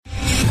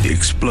The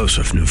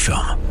explosive new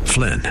film,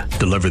 Flynn,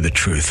 deliver the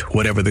truth,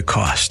 whatever the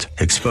cost.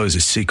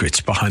 Exposes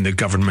secrets behind the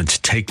government's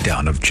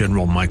takedown of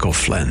General Michael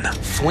Flynn.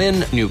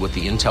 Flynn knew what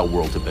the intel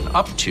world had been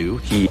up to.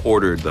 He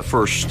ordered the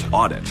first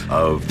audit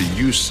of the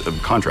use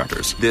of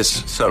contractors.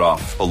 This set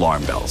off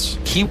alarm bells.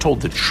 He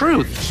told the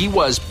truth. He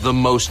was the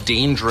most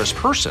dangerous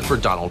person for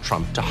Donald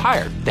Trump to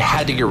hire. They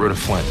had to get rid of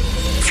Flynn.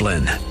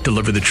 Flynn,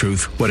 deliver the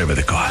truth, whatever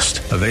the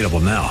cost. Available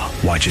now.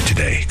 Watch it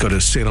today. Go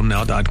to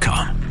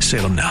salemnow.com.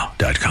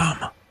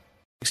 salemnow.com.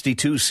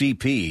 62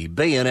 CP,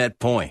 Bayonet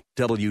Point,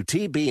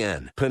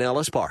 WTBN,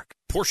 Pinellas Park.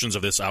 Portions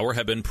of this hour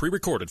have been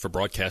pre-recorded for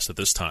broadcast at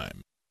this time.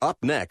 Up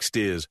next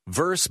is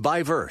Verse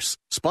by Verse,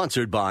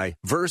 sponsored by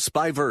Verse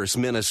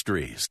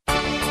Ministries.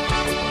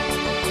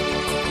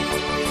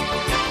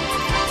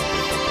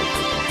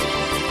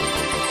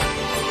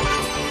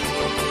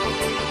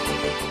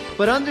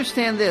 But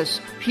understand this,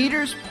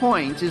 Peter's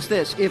point is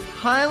this: if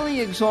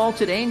highly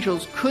exalted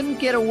angels couldn't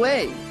get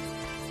away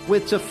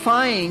with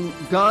defying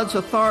God's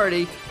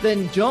authority,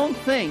 then don't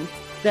think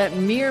that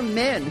mere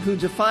men who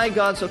defy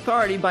God's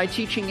authority by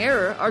teaching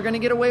error are going to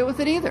get away with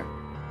it either.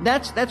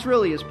 That's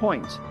really his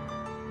point.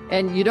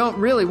 And you don't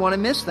really want to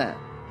miss that.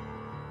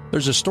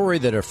 There's a story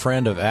that a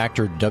friend of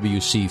actor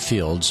W.C.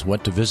 Fields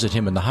went to visit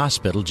him in the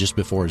hospital just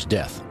before his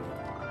death.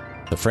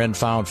 The friend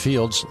found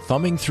Fields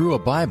thumbing through a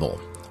Bible.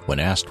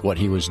 When asked what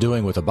he was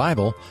doing with a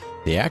Bible,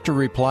 the actor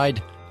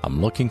replied,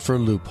 "I'm looking for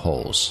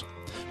loopholes."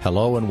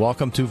 Hello and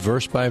welcome to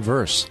Verse by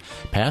Verse.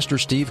 Pastor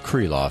Steve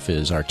Kreloff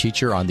is our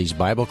teacher on these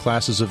Bible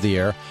classes of the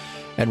air,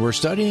 and we're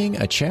studying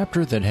a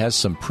chapter that has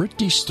some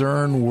pretty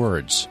stern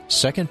words,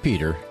 2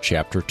 Peter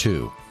chapter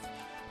 2.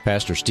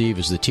 Pastor Steve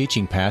is the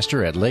teaching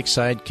pastor at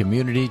Lakeside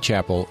Community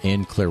Chapel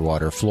in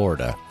Clearwater,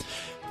 Florida.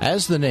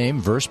 As the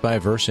name Verse by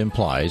Verse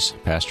implies,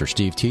 Pastor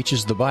Steve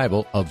teaches the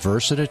Bible a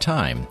verse at a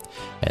time,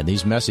 and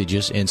these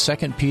messages in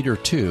 2 Peter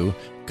 2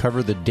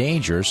 cover the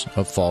dangers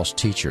of false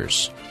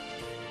teachers.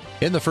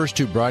 In the first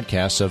two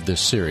broadcasts of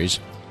this series,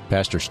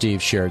 Pastor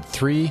Steve shared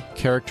three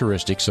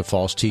characteristics of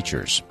false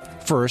teachers.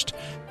 First,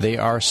 they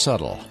are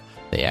subtle.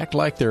 They act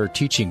like they're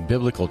teaching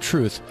biblical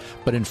truth,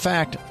 but in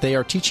fact, they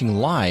are teaching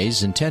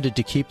lies intended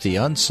to keep the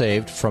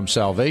unsaved from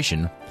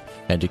salvation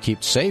and to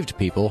keep saved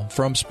people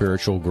from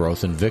spiritual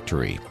growth and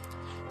victory.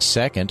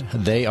 Second,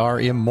 they are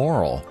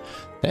immoral.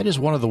 That is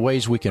one of the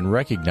ways we can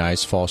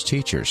recognize false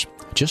teachers.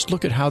 Just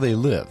look at how they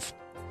live.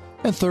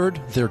 And third,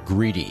 they're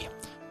greedy.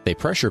 They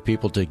pressure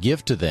people to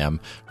give to them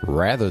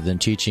rather than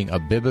teaching a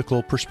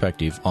biblical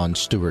perspective on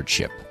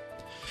stewardship.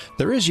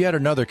 There is yet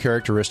another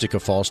characteristic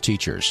of false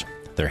teachers.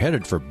 They're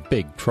headed for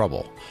big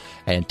trouble.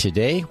 And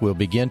today we'll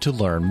begin to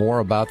learn more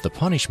about the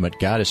punishment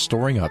God is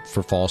storing up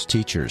for false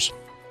teachers.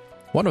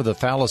 One of the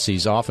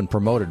fallacies often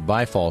promoted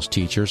by false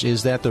teachers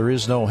is that there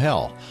is no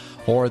hell,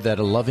 or that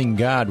a loving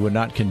God would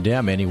not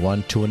condemn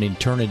anyone to an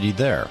eternity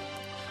there.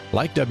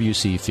 Like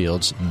W.C.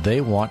 Fields,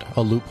 they want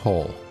a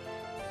loophole.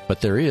 But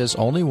there is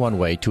only one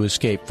way to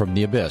escape from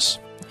the abyss.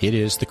 It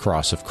is the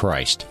cross of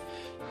Christ.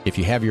 If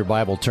you have your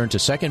Bible, turn to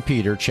 2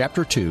 Peter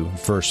chapter 2,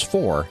 verse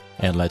 4,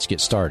 and let's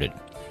get started.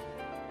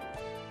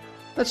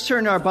 Let's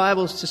turn our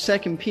Bibles to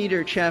 2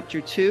 Peter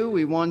chapter 2.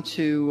 We want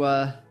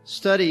to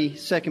study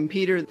 2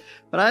 Peter,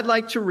 but I'd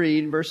like to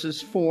read verses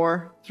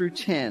 4 through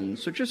 10.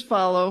 So just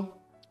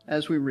follow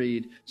as we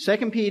read.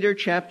 2 Peter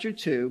chapter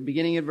 2,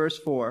 beginning at verse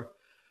 4.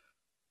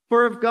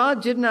 For if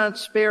God did not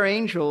spare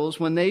angels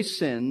when they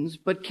sinned,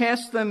 but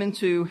cast them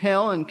into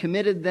hell and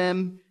committed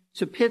them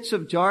to pits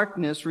of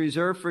darkness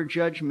reserved for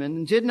judgment,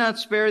 and did not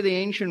spare the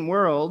ancient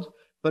world,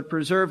 but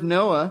preserved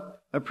Noah,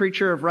 a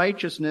preacher of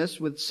righteousness,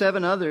 with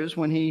 7 others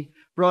when he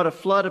brought a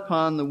flood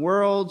upon the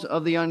world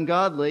of the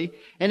ungodly,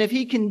 and if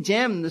he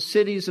condemned the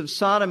cities of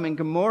Sodom and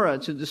Gomorrah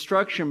to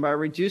destruction by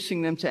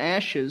reducing them to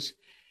ashes,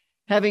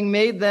 having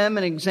made them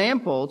an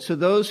example to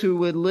those who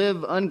would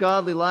live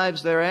ungodly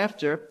lives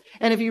thereafter,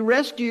 and if he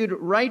rescued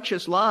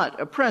righteous Lot,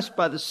 oppressed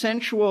by the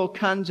sensual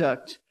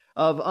conduct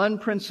of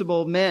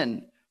unprincipled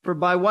men, for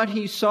by what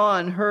he saw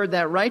and heard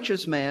that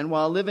righteous man,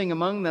 while living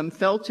among them,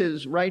 felt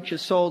his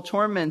righteous soul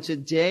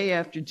tormented day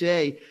after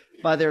day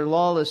by their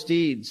lawless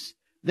deeds.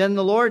 Then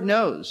the Lord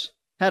knows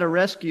how to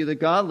rescue the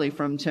godly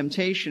from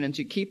temptation and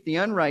to keep the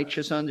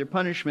unrighteous under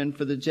punishment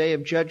for the day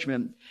of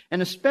judgment, and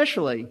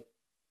especially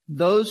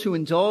those who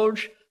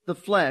indulge the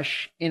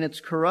flesh in its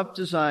corrupt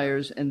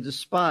desires and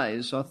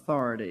despise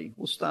authority.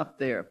 We'll stop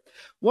there.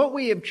 What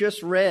we have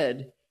just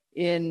read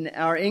in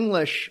our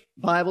English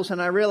Bibles,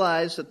 and I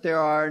realize that there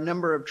are a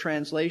number of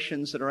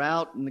translations that are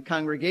out in the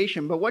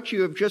congregation, but what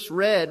you have just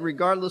read,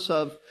 regardless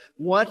of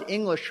what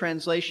English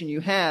translation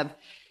you have,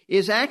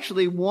 is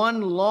actually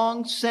one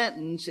long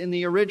sentence in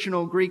the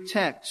original Greek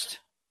text.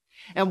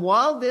 And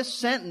while this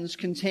sentence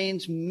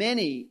contains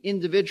many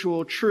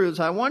individual truths,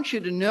 I want you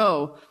to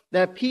know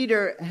that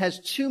Peter has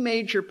 2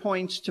 major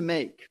points to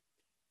make.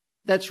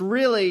 That's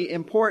really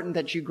important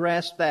that you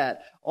grasp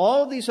that.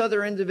 All these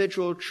other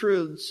individual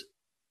truths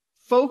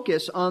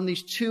focus on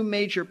these 2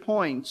 major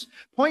points.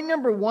 Point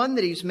number 1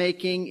 that he's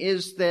making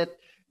is that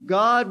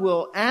God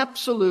will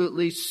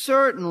absolutely,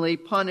 certainly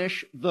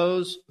punish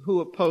those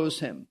who oppose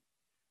him.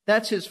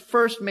 That's his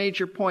first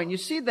major point. You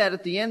see that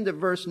at the end of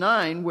verse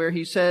 9, where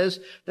he says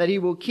that he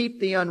will keep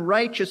the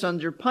unrighteous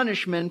under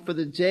punishment for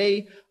the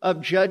day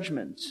of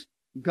judgment.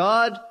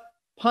 God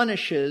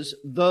punishes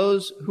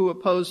those who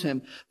oppose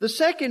him. The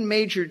second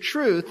major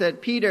truth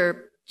that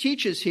Peter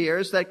teaches here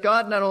is that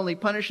God not only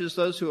punishes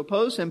those who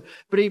oppose him,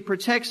 but he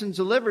protects and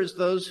delivers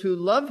those who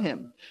love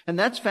him. And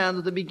that's found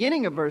at the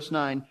beginning of verse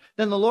 9.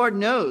 Then the Lord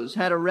knows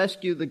how to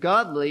rescue the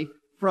godly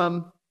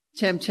from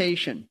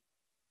temptation.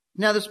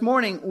 Now this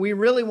morning, we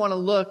really want to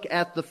look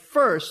at the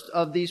first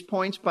of these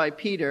points by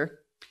Peter,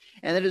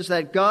 and it is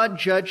that God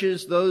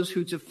judges those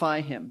who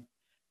defy him.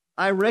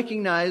 I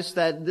recognize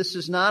that this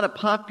is not a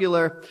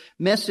popular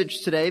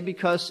message today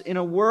because in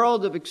a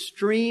world of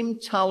extreme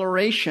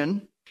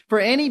toleration for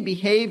any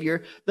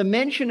behavior, the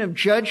mention of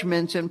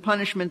judgment and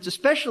punishment,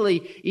 especially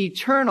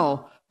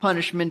eternal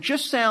punishment,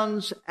 just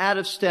sounds out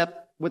of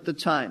step with the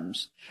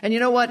times. And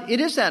you know what?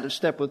 It is out of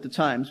step with the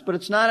times, but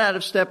it's not out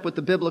of step with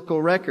the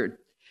biblical record.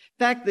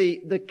 In fact,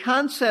 the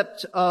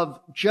concept of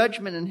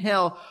judgment and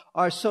hell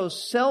are so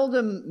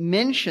seldom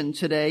mentioned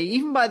today,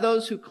 even by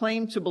those who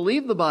claim to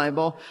believe the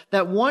Bible,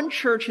 that one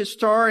church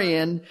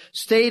historian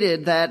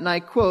stated that, and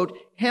I quote,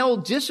 "Hell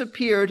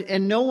disappeared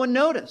and no one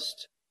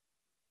noticed."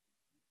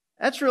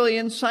 That's really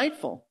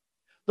insightful.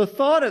 The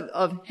thought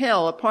of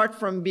hell, apart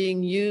from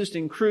being used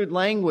in crude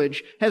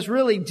language, has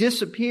really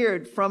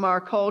disappeared from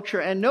our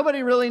culture and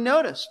nobody really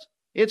noticed.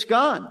 It's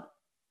gone.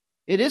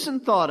 It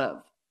isn't thought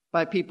of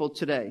by people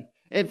today.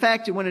 In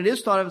fact, when it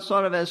is thought of, it's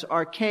thought of as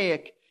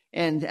archaic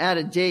and out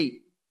of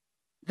date.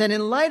 Then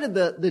in light of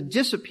the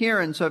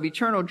disappearance of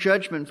eternal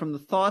judgment from the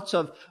thoughts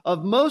of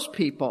most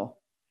people,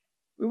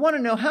 we want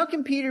to know, how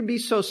can Peter be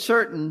so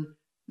certain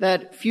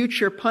that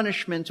future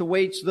punishment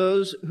awaits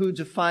those who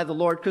defy the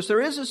Lord? Because there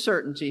is a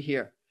certainty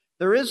here.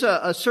 There is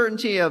a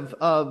certainty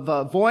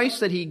of voice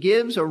that he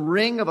gives, a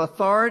ring of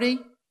authority.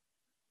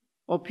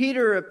 Well,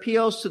 Peter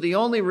appeals to the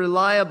only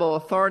reliable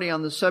authority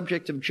on the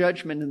subject of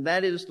judgment, and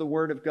that is the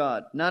Word of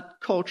God.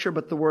 Not culture,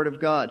 but the Word of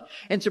God.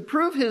 And to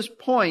prove his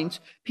point,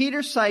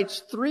 Peter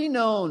cites three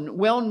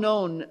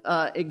well-known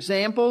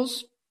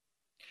examples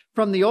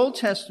from the Old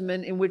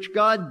Testament in which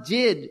God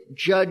did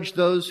judge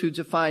those who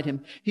defied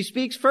him. He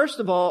speaks, first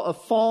of all,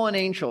 of fallen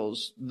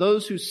angels,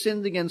 those who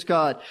sinned against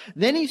God.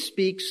 Then he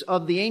speaks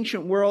of the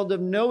ancient world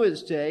of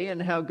Noah's day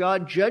and how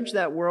God judged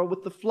that world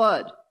with the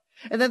flood.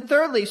 And then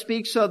thirdly,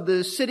 speaks of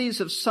the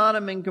cities of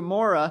Sodom and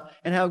Gomorrah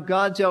and how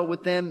God dealt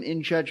with them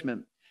in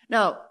judgment.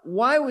 Now,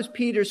 why was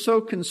Peter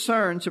so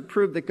concerned to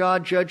prove that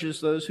God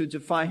judges those who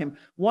defy him?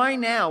 Why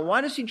now?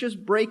 Why does he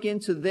just break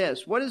into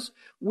this?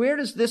 Where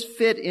does this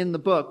fit in the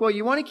book? Well,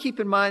 you want to keep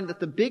in mind that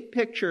the big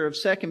picture of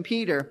 2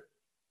 Peter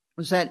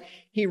was that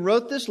he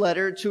wrote this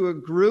letter to a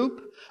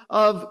group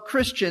of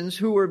Christians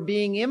who were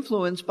being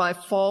influenced by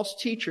false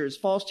teachers.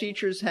 False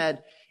teachers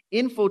had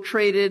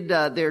infiltrated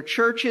their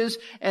churches,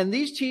 and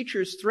these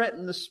teachers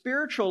threatened the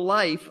spiritual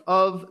life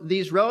of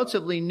these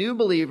relatively new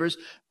believers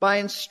by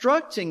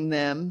instructing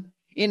them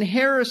in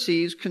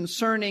heresies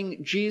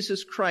concerning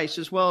Jesus Christ,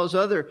 as well as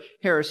other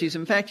heresies.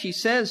 In fact, he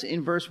says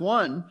in verse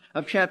 1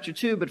 of chapter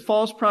 2, "But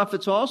false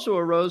prophets also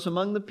arose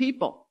among the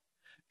people,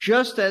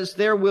 just as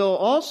there will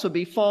also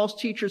be false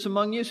teachers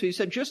among you." So he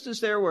said, just as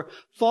there were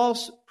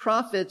false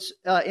prophets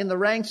in the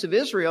ranks of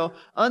Israel,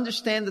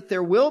 understand that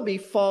there will be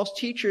false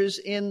teachers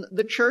in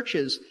the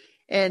churches.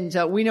 And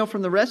we know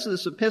from the rest of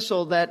this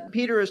epistle that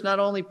Peter is not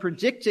only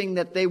predicting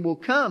that they will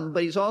come,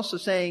 but he's also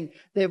saying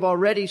they've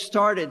already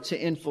started to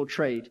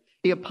infiltrate.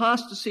 The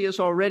apostasy has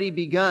already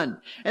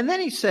begun. And then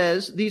he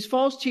says these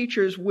false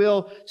teachers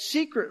will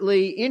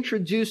secretly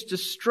introduce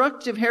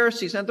destructive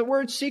heresies. Now, the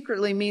word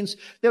secretly means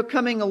they're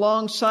coming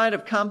alongside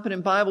of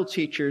competent Bible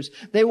teachers.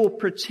 They will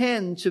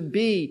pretend to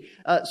be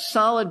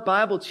solid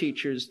Bible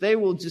teachers. They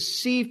will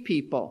deceive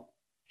people.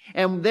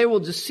 And they will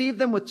deceive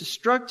them with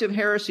destructive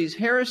heresies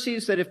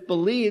that, if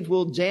believed,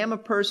 will damn a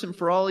person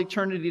for all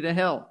eternity to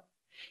hell.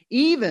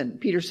 Even,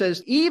 Peter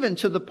says, even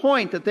to the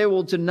point that they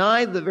will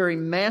deny the very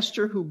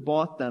master who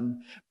bought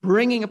them,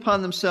 bringing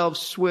upon themselves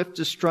swift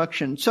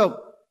destruction.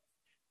 So,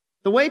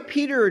 the way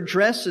Peter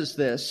addresses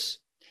this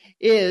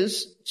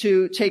is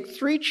to take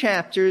 3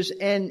 chapters,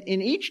 and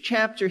in each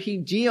chapter he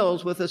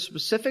deals with a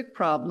specific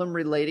problem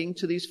relating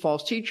to these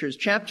false teachers.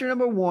 Chapter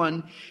number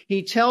 1,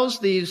 he tells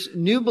these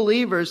new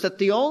believers that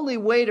the only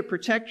way to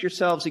protect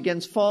yourselves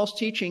against false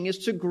teaching is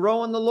to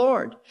grow in the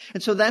Lord.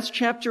 And so that's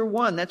chapter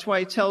 1. That's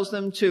why he tells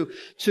them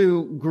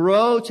to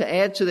grow, to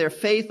add to their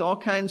faith all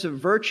kinds of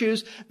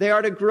virtues. They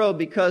are to grow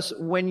because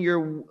when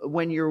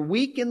you're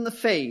weak in the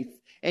faith,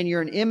 and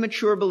you're an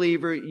immature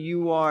believer,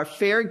 you are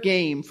fair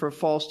game for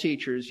false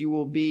teachers. You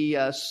will be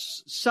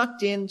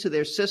sucked into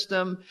their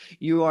system.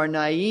 You are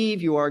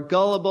naive. You are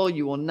gullible.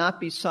 You will not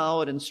be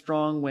solid and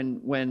strong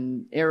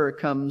when error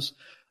comes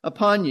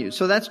upon you.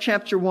 So that's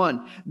chapter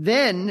 1.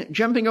 Then,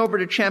 jumping over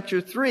to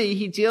chapter 3,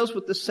 he deals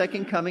with the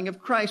second coming of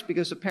Christ,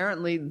 because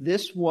apparently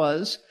this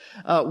was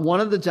one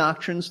of the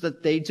doctrines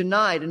that they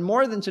denied. And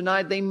more than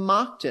denied, they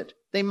mocked it.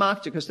 They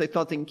mocked it because they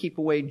thought they can keep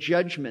away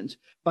judgment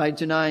by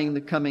denying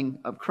the coming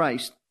of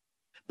Christ.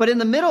 But in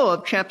the middle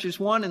of chapters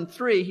 1 and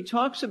 3, he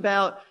talks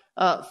about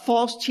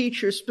false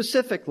teachers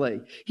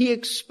specifically. He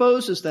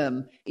exposes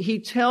them. He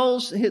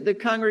tells the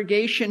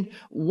congregation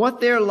what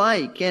they're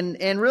like. And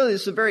really,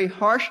 this is a very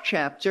harsh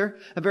chapter,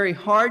 a very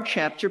hard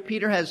chapter.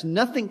 Peter has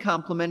nothing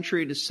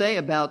complimentary to say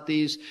about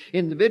these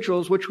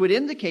individuals, which would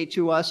indicate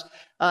to us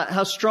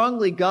how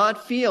strongly God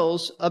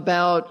feels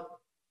about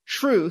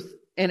truth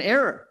and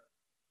error.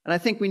 And I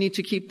think we need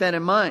to keep that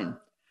in mind,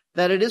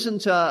 that it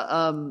isn't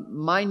a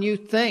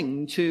minute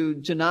thing to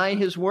deny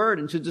his word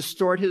and to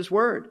distort his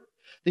word.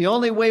 The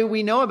only way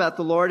we know about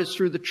the Lord is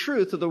through the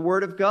truth of the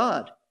Word of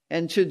God.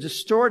 And to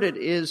distort it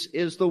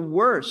is the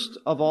worst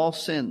of all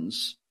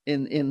sins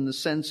in the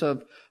sense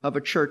of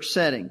a church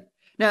setting.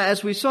 Now,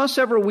 as we saw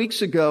several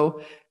weeks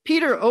ago,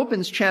 Peter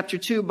opens chapter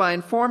 2 by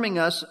informing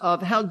us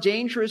of how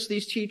dangerous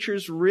these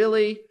teachers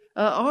really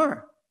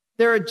are.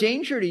 They're a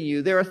danger to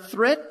you. They're a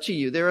threat to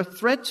you. They're a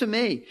threat to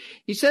me.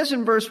 He says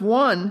in verse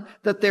 1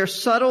 that they're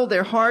subtle,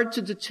 they're hard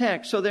to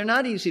detect, so they're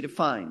not easy to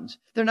find.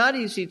 They're not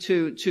easy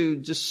to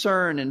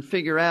discern and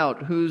figure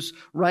out who's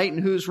right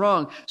and who's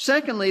wrong.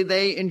 Secondly,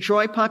 they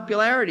enjoy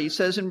popularity. He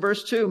says in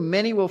verse 2,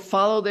 many will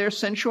follow their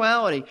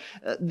sensuality.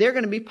 They're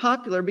going to be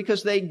popular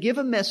because they give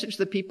a message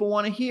that people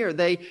want to hear.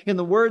 In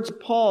the words of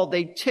Paul,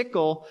 they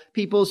tickle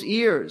people's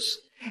ears.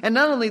 And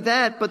not only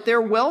that, but they're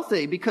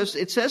wealthy because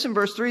it says in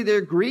verse 3 they're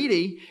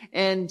greedy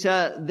and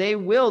they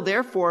will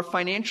therefore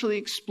financially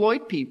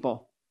exploit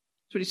people.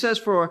 That's what he says,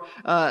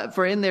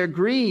 for in their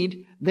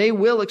greed they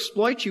will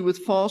exploit you with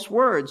false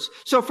words.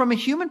 So from a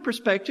human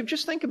perspective,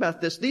 just think about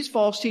this. These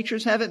false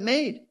teachers have it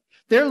made.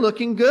 They're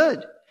looking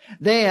good.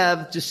 They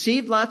have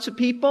deceived lots of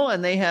people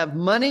and they have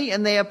money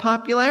and they have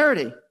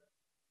popularity.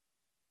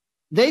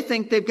 They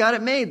think they've got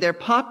it made. They're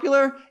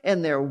popular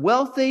and they're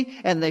wealthy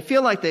and they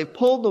feel like they've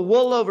pulled the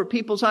wool over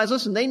people's eyes.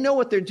 Listen, they know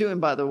what they're doing,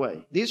 by the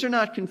way. These are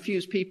not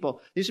confused people.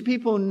 These are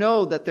people who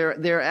know that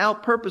they're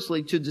out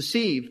purposely to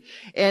deceive.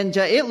 And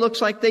it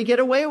looks like they get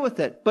away with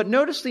it. But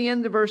notice the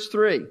end of verse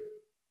 3.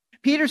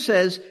 Peter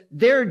says,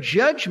 their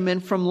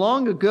judgment from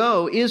long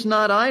ago is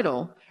not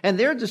idle and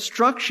their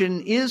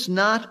destruction is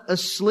not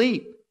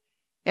asleep.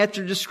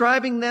 After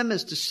describing them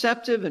as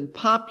deceptive and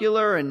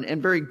popular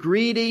and very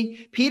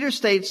greedy, Peter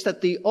states that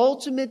the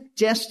ultimate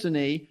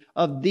destiny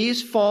of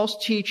these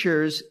false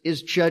teachers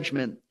is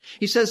judgment.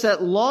 He says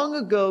that long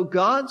ago,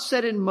 God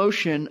set in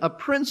motion a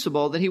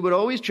principle that he would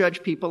always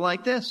judge people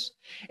like this.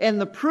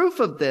 And the proof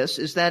of this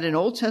is that in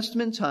Old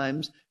Testament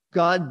times,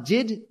 God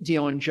did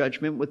deal in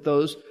judgment with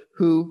those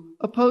who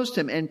opposed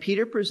him. And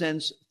Peter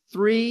presents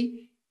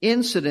 3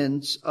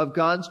 incidents of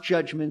God's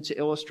judgment to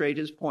illustrate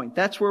his point.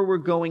 That's where we're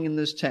going in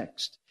this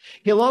text.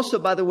 He'll also,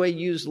 by the way,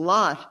 use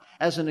Lot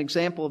as an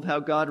example of how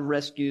God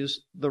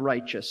rescues the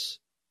righteous.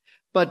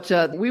 But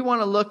we want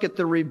to look at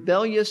the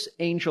rebellious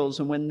angels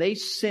and when they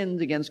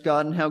sinned against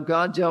God and how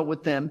God dealt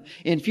with them.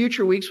 In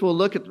future weeks, we'll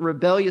look at the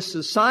rebellious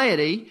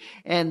society,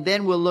 and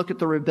then we'll look at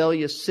the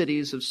rebellious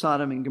cities of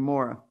Sodom and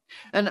Gomorrah.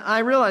 And I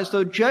realize,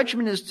 though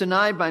judgment is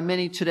denied by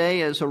many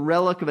today as a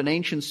relic of an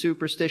ancient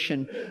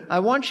superstition, I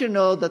want you to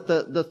know that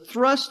the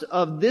thrust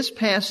of this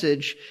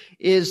passage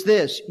is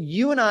this.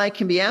 You and I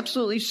can be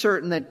absolutely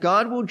certain that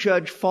God will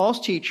judge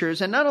false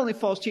teachers, and not only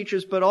false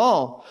teachers, but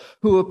all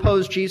who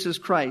oppose Jesus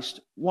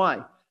Christ.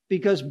 Why?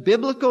 Because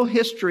biblical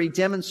history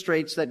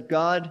demonstrates that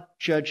God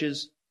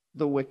judges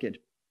the wicked.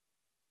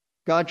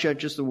 God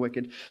judges the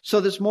wicked.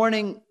 So this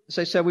morning, as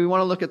I said, we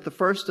want to look at the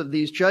first of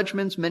these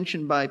judgments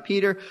mentioned by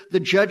Peter, the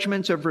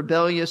judgments of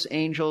rebellious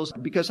angels,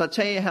 because I'll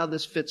tell you how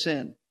this fits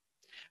in.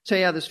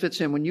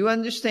 When you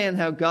understand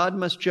how God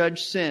must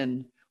judge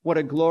sin, what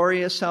a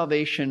glorious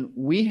salvation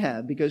we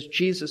have, because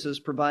Jesus has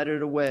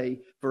provided a way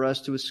for us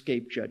to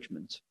escape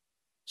judgment.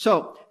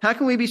 So, how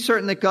can we be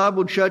certain that God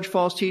will judge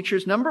false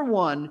teachers? Number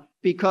 1,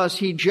 because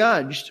he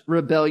judged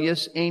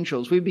rebellious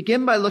angels. We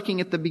begin by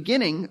looking at the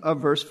beginning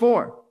of verse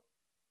 4.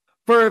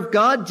 For if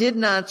God did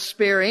not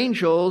spare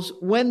angels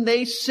when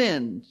they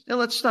sinned. Now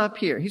let's stop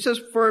here. He says,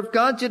 for if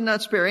God did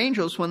not spare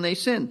angels when they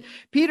sinned.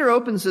 Peter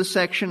opens this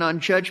section on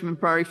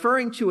judgment by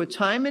referring to a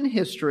time in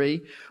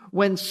history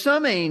when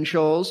some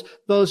angels,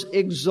 those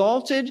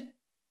exalted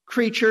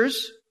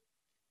creatures,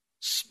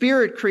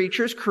 spirit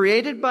creatures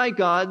created by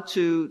God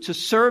to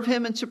serve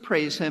him and to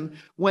praise him,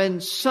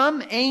 when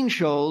some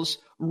angels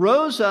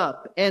rose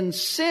up and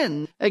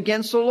sinned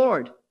against the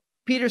Lord.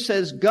 Peter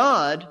says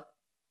God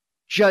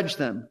judged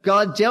them.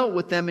 God dealt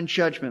with them in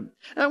judgment.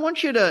 And I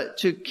want you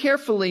to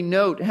carefully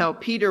note how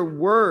Peter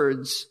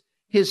words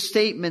his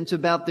statement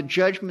about the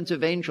judgment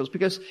of angels,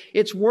 because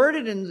it's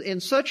worded in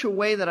such a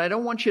way that I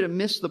don't want you to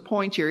miss the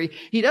point here.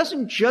 He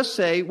doesn't just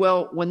say,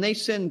 well, when they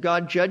sinned,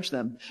 God judged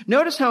them.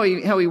 Notice how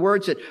he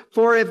words it.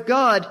 For if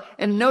God,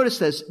 and notice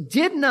this,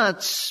 did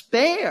not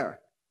spare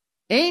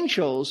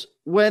angels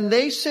when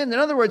they sinned. In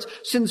other words,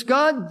 since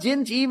God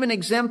didn't even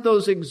exempt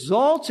those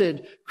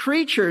exalted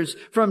creatures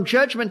from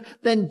judgment,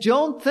 then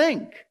don't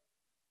think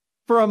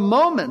for a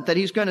moment that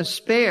he's going to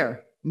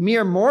spare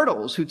mere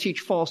mortals who teach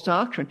false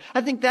doctrine.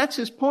 I think that's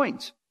his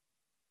point.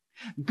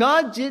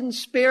 God didn't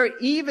spare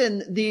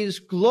even these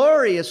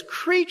glorious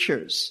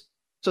creatures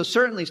So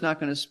certainly he's not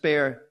going to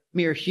spare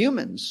mere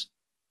humans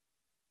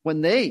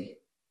when they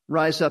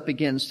rise up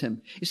against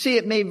him. You see,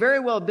 it may very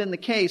well have been the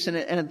case, and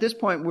at this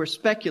point we're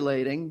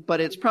speculating,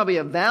 but it's probably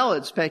a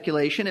valid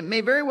speculation. It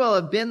may very well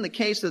have been the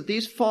case that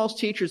these false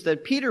teachers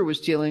that Peter was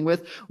dealing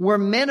with were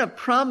men of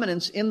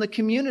prominence in the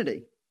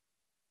community.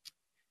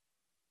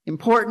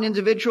 Important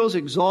individuals,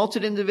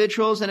 exalted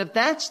individuals, and if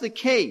that's the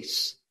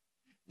case,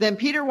 then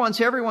Peter wants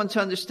everyone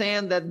to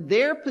understand that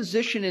their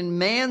position in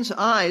man's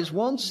eyes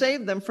won't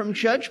save them from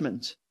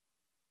judgment.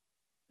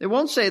 It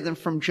won't save them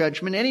from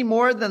judgment any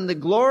more than the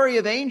glory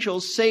of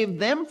angels saved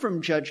them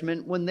from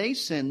judgment when they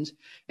sinned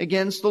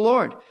against the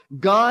Lord.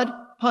 God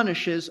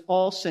punishes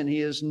all sin.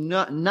 He is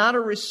not a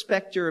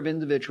respecter of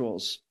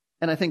individuals.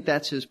 And I think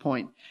that's his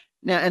point.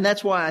 Now, and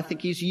that's why I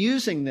think he's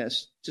using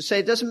this to say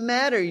it doesn't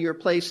matter your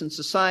place in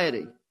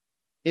society.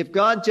 If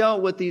God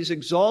dealt with these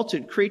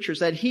exalted creatures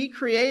that he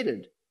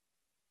created,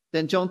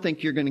 then don't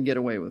think you're going to get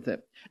away with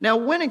it. Now,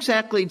 when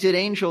exactly did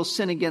angels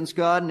sin against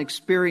God and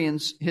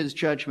experience his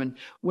judgment?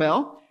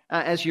 Well,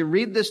 as you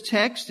read this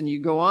text and you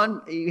go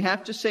on, you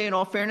have to say in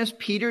all fairness,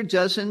 Peter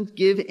doesn't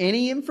give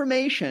any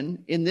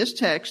information in this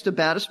text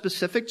about a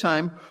specific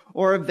time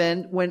or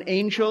event when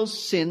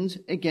angels sinned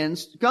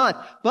against God.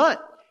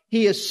 But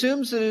he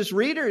assumes that his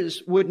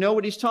readers would know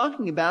what he's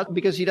talking about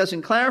because he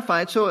doesn't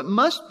clarify it. So it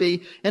must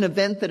be an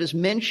event that is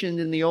mentioned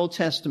in the Old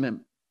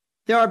Testament.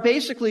 There are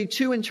basically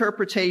two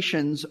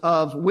interpretations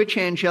of which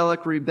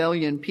angelic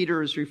rebellion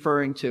Peter is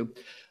referring to.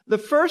 The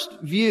first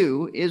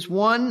view is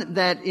one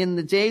that in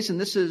the days, and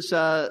this is,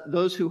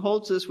 those who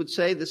hold to this would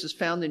say, this is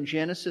found in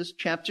Genesis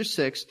chapter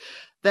 6,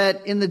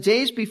 that in the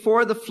days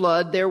before the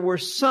flood, there were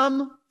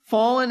some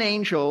fallen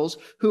angels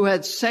who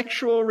had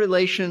sexual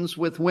relations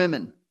with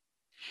women.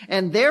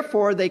 And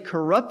therefore, they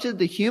corrupted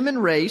the human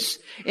race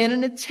in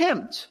an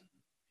attempt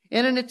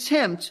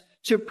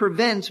to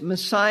prevent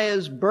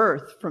Messiah's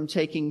birth from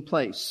taking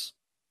place.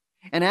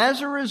 And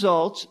as a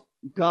result,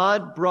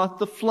 God brought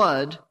the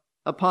flood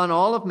upon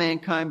all of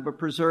mankind, but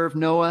preserved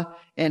Noah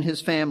and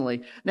his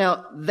family.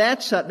 Now,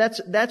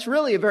 that's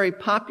really a very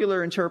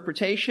popular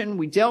interpretation.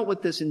 We dealt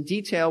with this in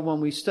detail when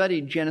we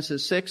studied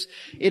Genesis 6.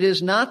 It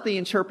is not the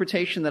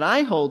interpretation that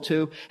I hold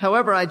to.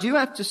 However, I do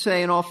have to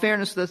say, in all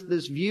fairness, that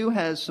this view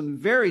has some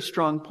very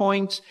strong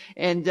points,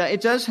 and it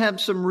does have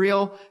some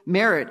real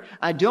merit.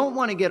 I don't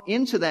want to get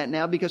into that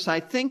now because I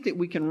think that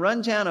we can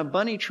run down a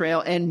bunny trail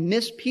and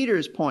miss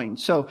Peter's point.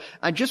 So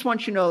I just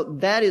want you to know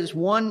that is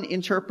one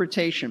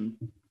interpretation.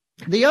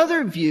 The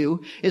other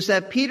view is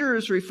that Peter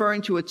is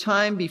referring to a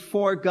time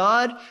before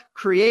God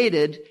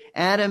created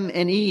Adam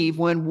and Eve,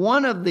 when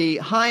one of the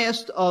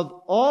highest of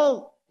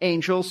all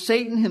angels,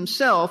 Satan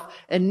himself,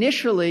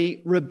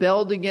 initially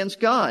rebelled against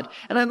God.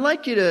 And I'd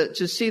like you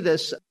to see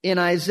this in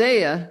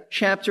Isaiah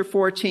chapter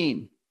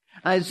 14.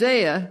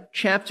 Isaiah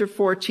chapter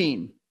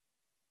 14.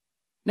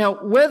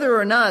 Now, whether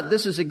or not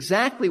this is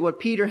exactly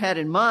what Peter had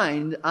in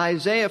mind,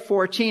 Isaiah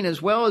 14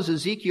 as well as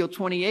Ezekiel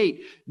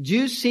 28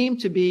 do seem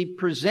to be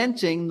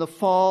presenting the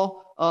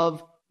fall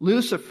of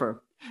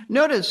Lucifer.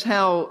 Notice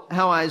how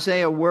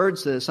Isaiah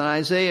words this in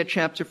Isaiah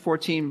chapter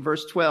 14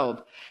 verse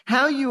 12.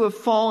 How you have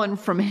fallen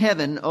from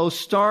heaven, O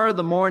star of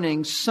the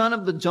morning, son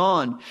of the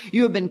dawn.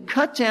 You have been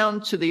cut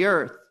down to the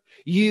earth,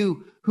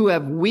 you who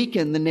have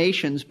weakened the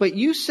nations. But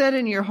you said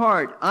in your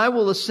heart, I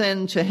will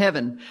ascend to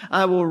heaven.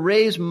 I will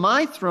raise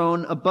my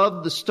throne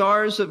above the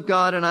stars of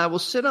God, and I will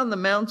sit on the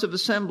mount of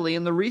assembly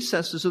in the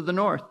recesses of the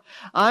north.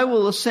 I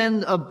will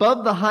ascend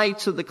above the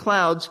heights of the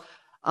clouds.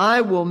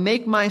 I will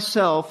make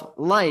myself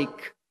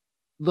like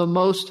the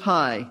Most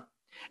High.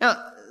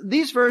 Now,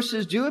 these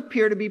verses do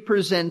appear to be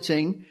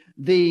presenting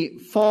the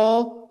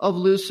fall of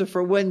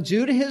Lucifer when,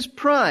 due to his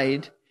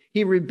pride,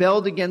 he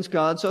rebelled against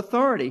God's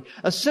authority.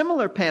 A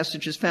similar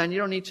passage is found, you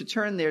don't need to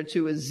turn there,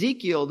 to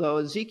Ezekiel, though,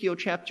 Ezekiel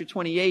chapter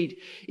 28,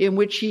 in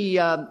which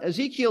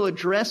Ezekiel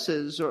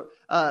addresses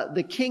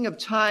the king of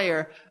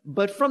Tyre,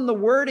 but from the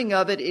wording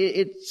of it,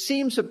 it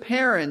seems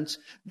apparent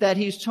that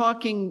he's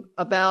talking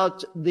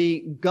about the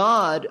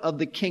God of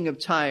the king of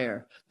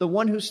Tyre, the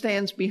one who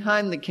stands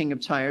behind the king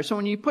of Tyre. So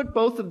when you put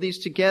both of these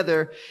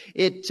together,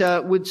 it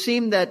would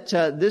seem that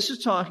this is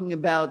talking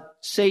about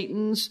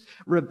Satan's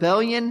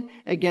rebellion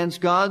against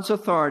God's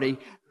authority.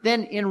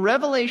 Then in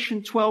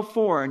Revelation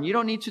 12:4, and you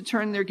don't need to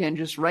turn there again,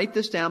 just write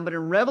this down, but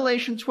in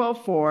Revelation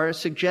 12:4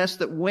 suggests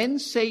that when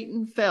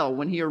Satan fell,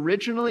 when he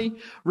originally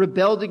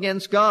rebelled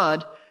against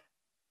God,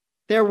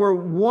 there were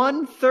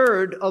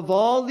 1/3 of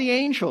all the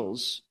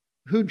angels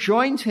who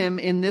joined him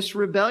in this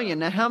rebellion.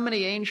 Now, how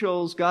many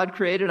angels God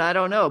created, I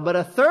don't know, but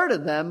 1/3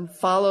 of them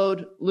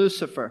followed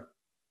Lucifer.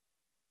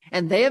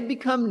 And they have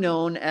become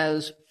known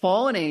as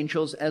fallen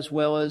angels as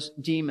well as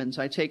demons.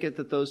 I take it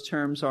that those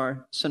terms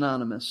are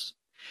synonymous.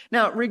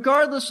 Now,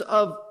 regardless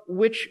of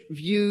which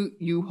view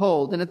you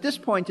hold, and at this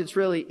point it's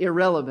really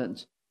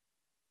irrelevant,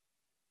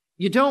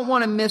 you don't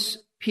want to miss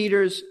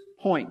Peter's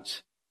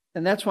point.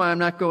 And that's why I'm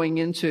not going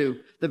into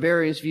the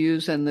various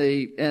views and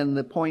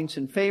the points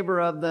in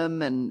favor of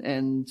them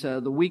and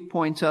the weak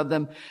points of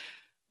them.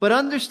 But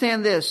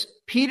understand this,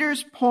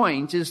 Peter's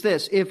point is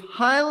this: if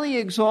highly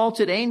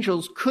exalted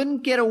angels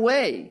couldn't get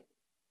away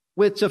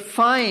with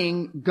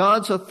defying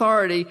God's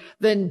authority,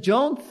 then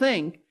don't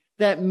think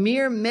that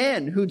mere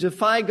men who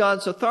defy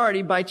God's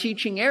authority by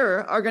teaching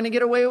error are going to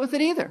get away with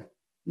it either.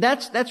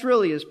 That's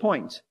really his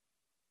point.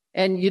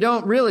 And you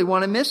don't really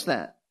want to miss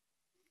that.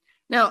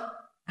 Now,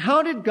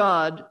 how did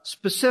God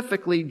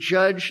specifically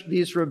judge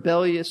these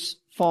rebellious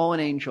fallen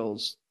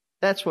angels?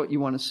 That's what you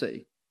want to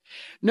see.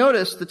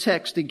 Notice the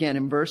text again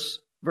in verse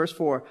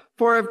 4.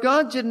 For if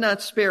God did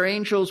not spare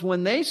angels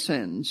when they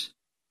sinned,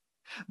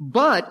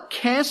 but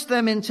cast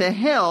them into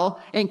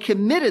hell and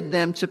committed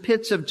them to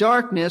pits of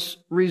darkness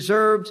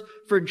reserved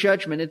for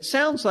judgment. It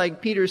sounds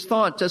like Peter's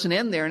thought doesn't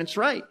end there, and it's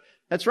right.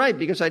 That's right,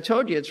 because I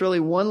told you it's really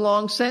one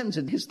long sentence,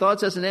 and his thought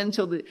doesn't end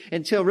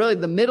until really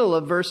the middle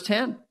of verse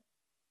 10.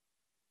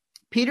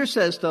 Peter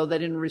says, though,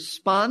 that in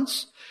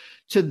response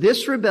to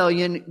this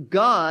rebellion,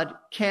 God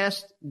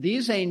cast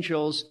these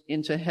angels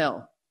into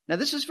hell. Now,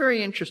 this is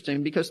very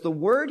interesting because the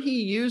word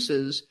he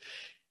uses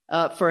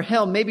for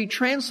hell may be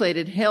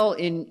translated hell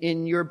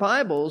in your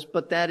Bibles,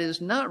 but that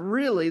is not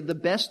really the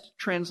best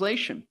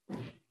translation.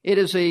 It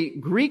is a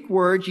Greek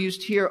word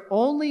used here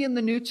only in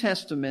the New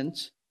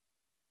Testament,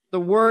 the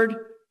word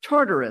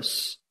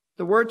Tartarus.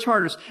 The word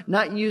Tartarus,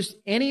 not used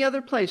any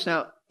other place.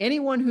 Now,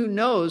 anyone who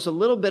knows a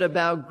little bit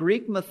about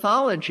Greek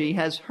mythology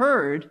has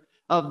heard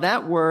of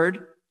that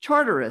word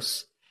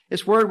Tartarus.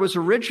 This word was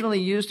originally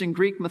used in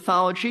Greek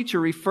mythology to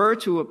refer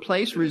to a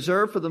place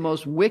reserved for the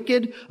most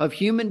wicked of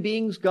human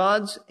beings,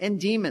 gods, and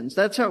demons.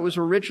 That's how it was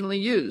originally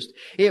used.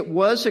 It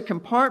was a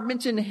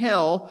compartment in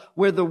hell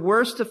where the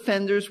worst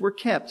offenders were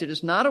kept. It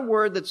is not a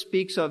word that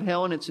speaks of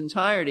hell in its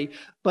entirety,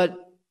 but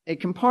a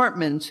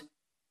compartment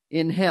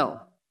in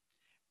hell.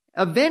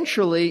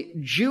 Eventually,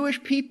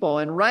 Jewish people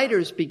and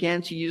writers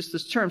began to use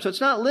this term. So it's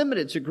not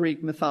limited to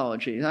Greek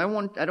mythology. I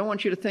don't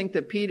want you to think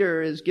that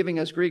Peter is giving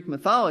us Greek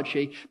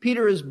mythology.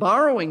 Peter is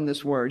borrowing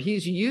this word.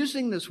 He's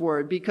using this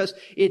word because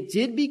it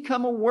did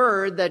become a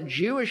word that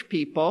Jewish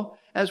people,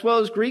 as well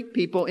as Greek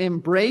people,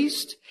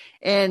 embraced,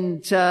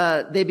 and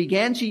they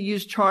began to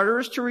use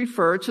Tartarus to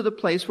refer to the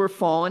place where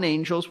fallen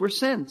angels were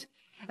sent.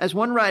 As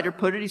one writer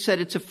put it, he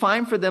said, it's to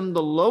find for them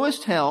the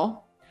lowest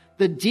hell,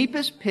 the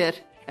deepest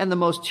pit, and the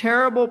most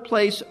terrible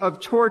place of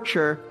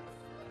torture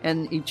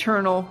and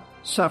eternal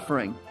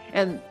suffering.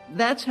 And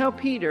that's how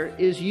Peter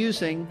is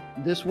using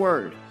this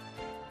word.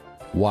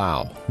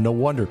 Wow. No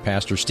wonder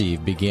Pastor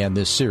Steve began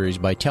this series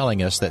by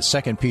telling us that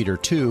 2 Peter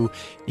 2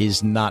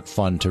 is not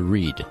fun to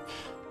read.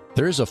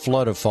 There is a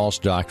flood of false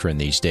doctrine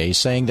these days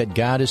saying that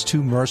God is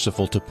too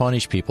merciful to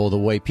punish people the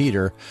way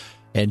Peter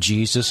and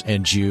Jesus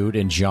and Jude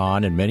and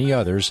John and many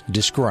others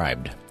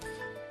described.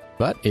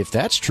 But if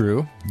that's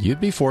true,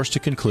 you'd be forced to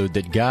conclude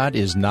that God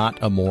is not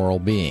a moral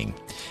being.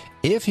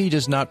 If he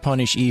does not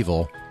punish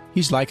evil,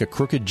 he's like a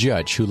crooked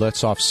judge who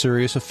lets off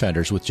serious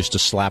offenders with just a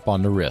slap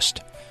on the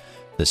wrist.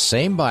 The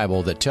same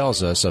Bible that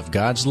tells us of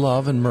God's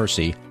love and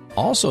mercy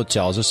also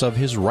tells us of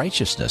his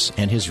righteousness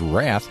and his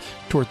wrath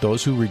toward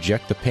those who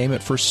reject the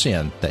payment for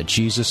sin that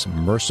Jesus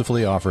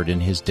mercifully offered in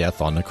his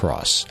death on the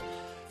cross.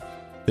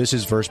 This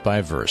is Verse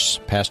by Verse.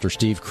 Pastor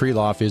Steve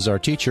Kreloff is our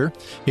teacher.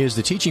 He is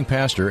the teaching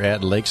pastor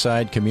at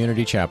Lakeside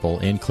Community Chapel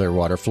in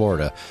Clearwater,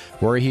 Florida,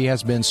 where he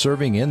has been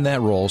serving in that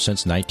role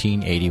since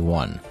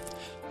 1981.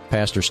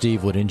 Pastor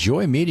Steve would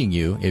enjoy meeting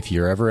you if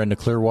you're ever in the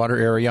Clearwater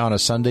area on a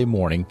Sunday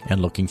morning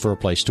and looking for a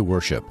place to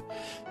worship.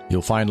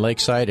 You'll find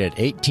Lakeside at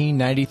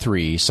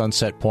 1893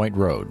 Sunset Point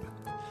Road.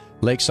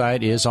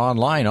 Lakeside is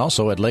online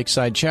also at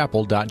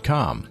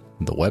lakesidechapel.com.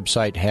 The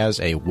website has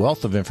a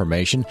wealth of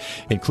information,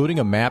 including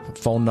a map,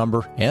 phone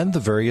number, and the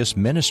various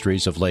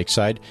ministries of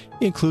Lakeside,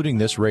 including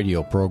this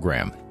radio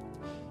program.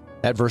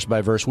 At Verse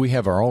by Verse, we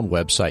have our own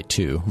website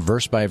too,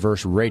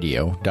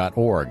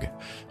 versebyverseradio.org.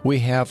 We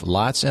have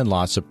lots and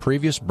lots of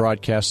previous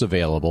broadcasts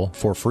available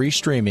for free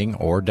streaming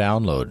or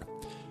download.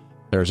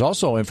 There's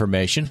also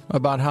information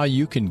about how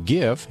you can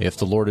give, if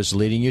the Lord is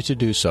leading you to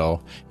do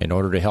so, in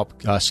order to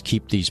help us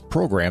keep these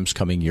programs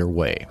coming your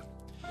way.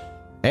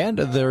 And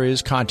there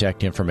is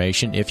contact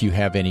information if you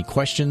have any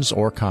questions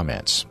or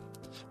comments.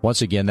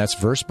 Once again, that's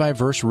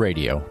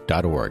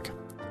versebyverseradio.org.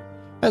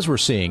 As we're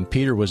seeing,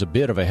 Peter was a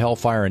bit of a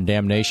hellfire and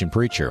damnation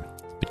preacher.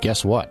 But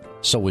guess what?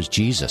 So was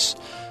Jesus.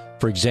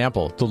 For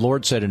example, the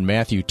Lord said in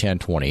Matthew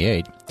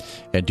 10:28,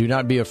 "And do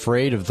not be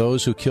afraid of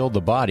those who kill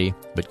the body,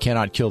 but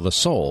cannot kill the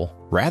soul.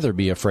 Rather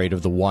be afraid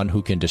of the one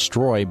who can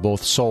destroy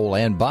both soul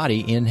and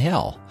body in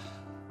hell."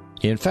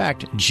 In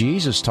fact,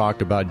 Jesus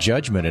talked about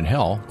judgment in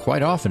hell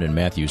quite often in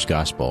Matthew's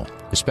Gospel,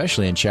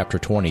 especially in chapter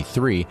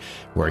 23,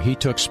 where he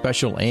took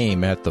special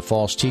aim at the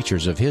false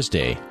teachers of his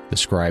day, the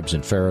scribes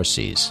and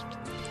Pharisees.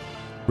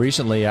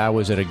 Recently, I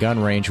was at a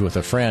gun range with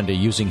a friend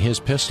using his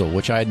pistol,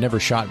 which I had never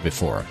shot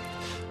before.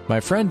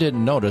 My friend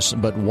didn't notice,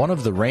 but one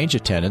of the range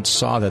attendants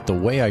saw that the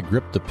way I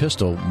gripped the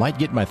pistol might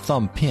get my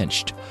thumb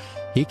pinched.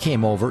 He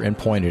came over and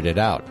pointed it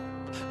out.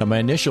 Now, my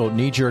initial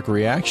knee-jerk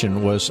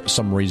reaction was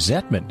some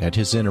resentment at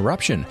his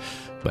interruption,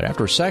 but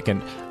after a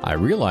second, I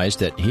realized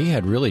that he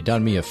had really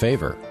done me a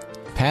favor.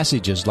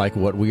 Passages like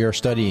what we are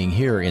studying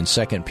here in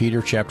 2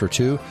 Peter chapter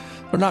 2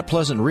 are not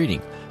pleasant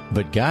reading,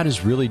 but God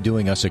is really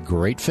doing us a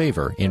great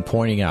favor in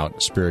pointing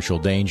out spiritual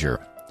danger.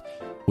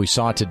 We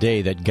saw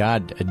today that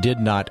God did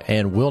not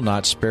and will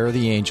not spare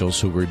the angels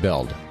who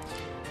rebelled.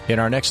 In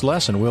our next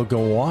lesson, we'll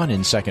go on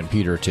in 2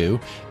 Peter 2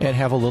 and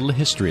have a little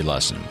history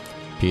lesson.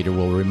 Peter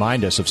will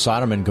remind us of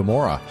Sodom and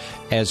Gomorrah,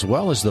 as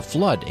well as the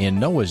flood in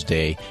Noah's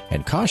day,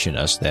 and caution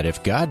us that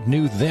if God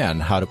knew then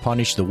how to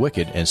punish the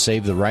wicked and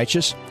save the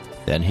righteous,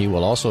 then he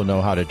will also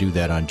know how to do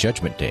that on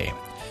Judgment Day.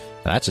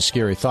 Now, that's a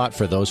scary thought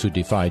for those who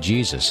defy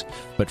Jesus,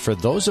 but for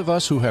those of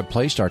us who have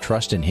placed our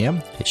trust in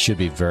him, it should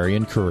be very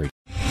encouraging.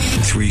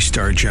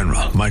 3-star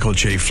General Michael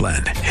J.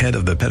 Flynn, head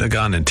of the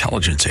Pentagon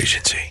Intelligence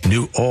Agency,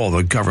 knew all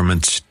the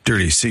government's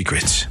dirty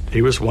secrets.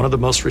 He was one of the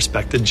most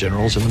respected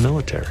generals in the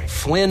military.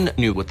 Flynn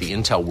knew what the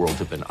intel world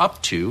had been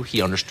up to.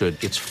 He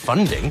understood its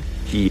funding.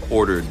 He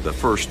ordered the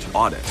first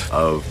audit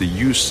of the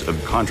use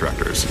of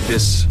contractors.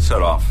 This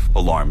set off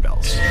alarm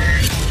bells.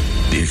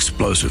 The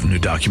explosive new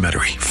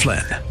documentary,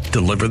 Flynn,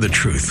 Deliver the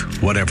Truth,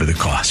 Whatever the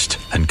Cost,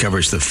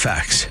 uncovers the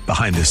facts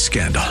behind this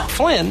scandal.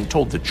 Flynn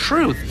told the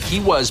truth. He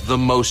was the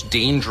most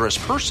dangerous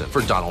person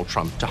for Donald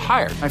Trump to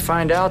hire. I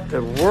find out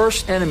the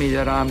worst enemy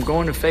that I'm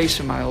going to face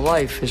in my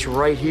life is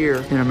right here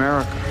in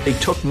America. They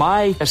took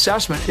my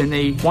assessment and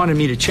they wanted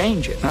me to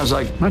change it. And I was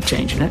like, I'm not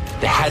changing it.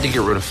 They had to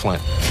get rid of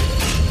Flynn.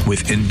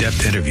 With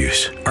in-depth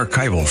interviews,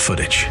 archival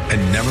footage,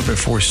 and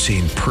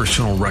never-before-seen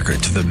personal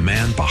records of the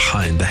man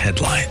behind the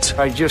headlines.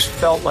 I just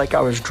felt like I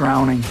was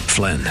drowning.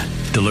 Flynn,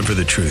 Deliver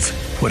the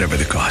Truth, Whatever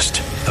the Cost.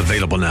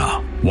 Available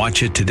now.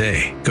 Watch it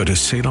today. Go to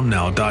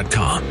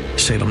salemnow.com.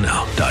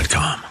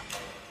 salemnow.com.